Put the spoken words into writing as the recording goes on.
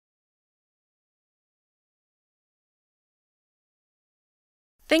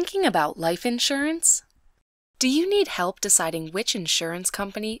Thinking about life insurance? Do you need help deciding which insurance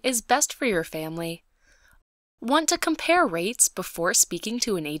company is best for your family? Want to compare rates before speaking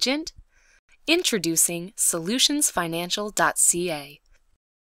to an agent? Introducing solutionsfinancial.ca.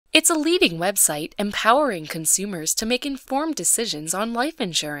 It's a leading website empowering consumers to make informed decisions on life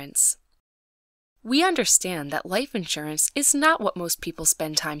insurance. We understand that life insurance is not what most people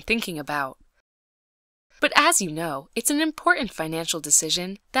spend time thinking about. But as you know, it's an important financial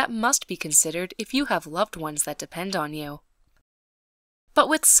decision that must be considered if you have loved ones that depend on you. But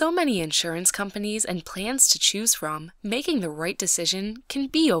with so many insurance companies and plans to choose from, making the right decision can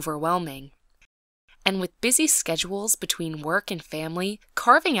be overwhelming. And with busy schedules between work and family,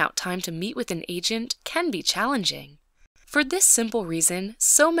 carving out time to meet with an agent can be challenging. For this simple reason,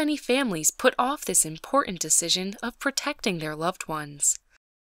 so many families put off this important decision of protecting their loved ones.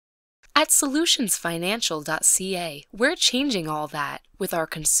 At solutionsfinancial.ca, we're changing all that with our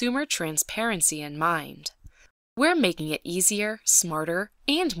consumer transparency in mind. We're making it easier, smarter,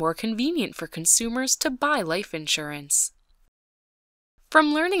 and more convenient for consumers to buy life insurance.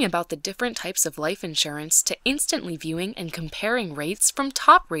 From learning about the different types of life insurance to instantly viewing and comparing rates from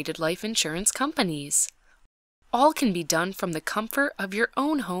top-rated life insurance companies. All can be done from the comfort of your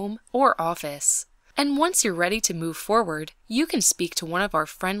own home or office. And once you're ready to move forward, you can speak to one of our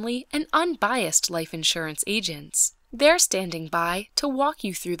friendly and unbiased life insurance agents. They're standing by to walk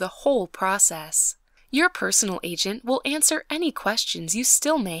you through the whole process. Your personal agent will answer any questions you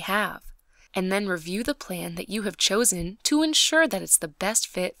still may have, and then review the plan that you have chosen to ensure that it's the best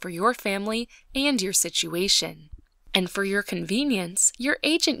fit for your family and your situation. And for your convenience, your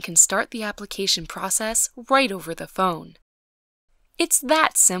agent can start the application process right over the phone. It's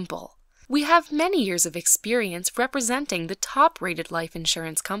that simple. We have many years of experience representing the top-rated life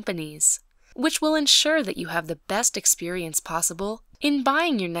insurance companies, which will ensure that you have the best experience possible in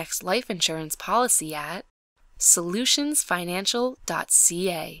buying your next life insurance policy at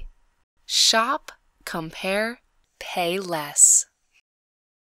solutionsfinancial.ca. Shop, compare, pay less.